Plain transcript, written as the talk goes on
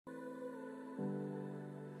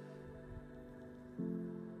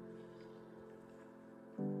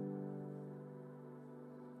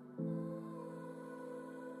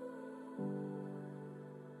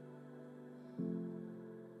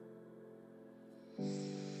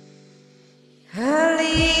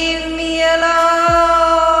leave me alone.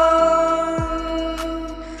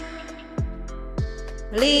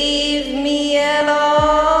 Leave me alone.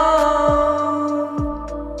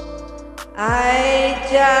 I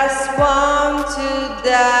just want to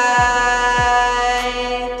die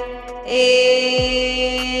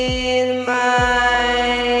in myself.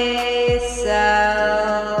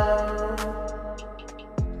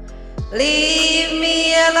 Leave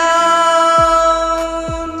me alone.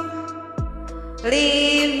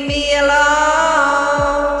 Leave me alone.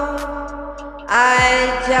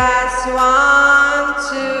 I just want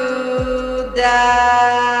to die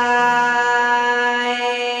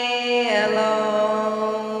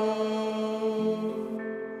alone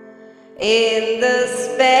in the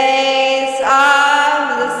space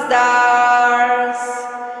of the stars,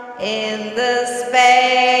 in the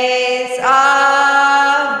space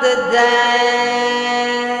of the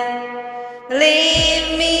dead. Leave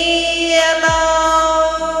me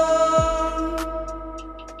alone.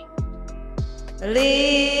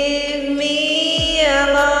 Leave me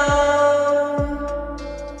alone.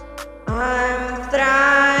 I'm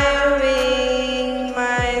driving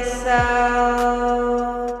myself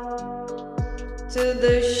to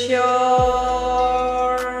the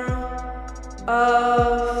shore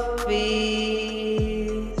of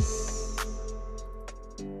peace.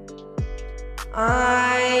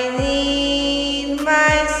 I need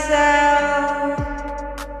myself.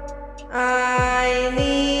 I need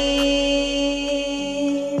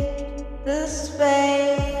the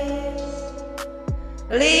space.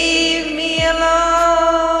 Leave me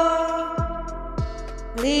alone.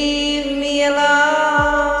 Leave me alone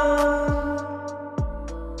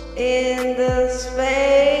in the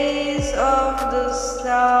space of the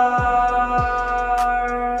stars.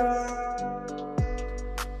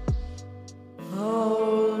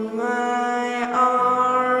 Hold my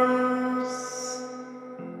arms.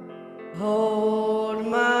 Hold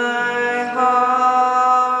my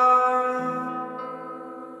heart.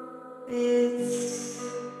 It's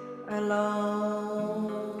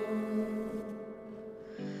alone.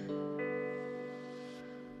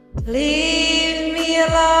 Leave me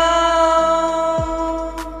alone.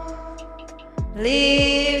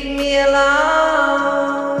 Leave me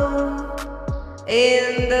alone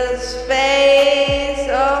in the space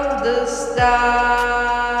of the stars.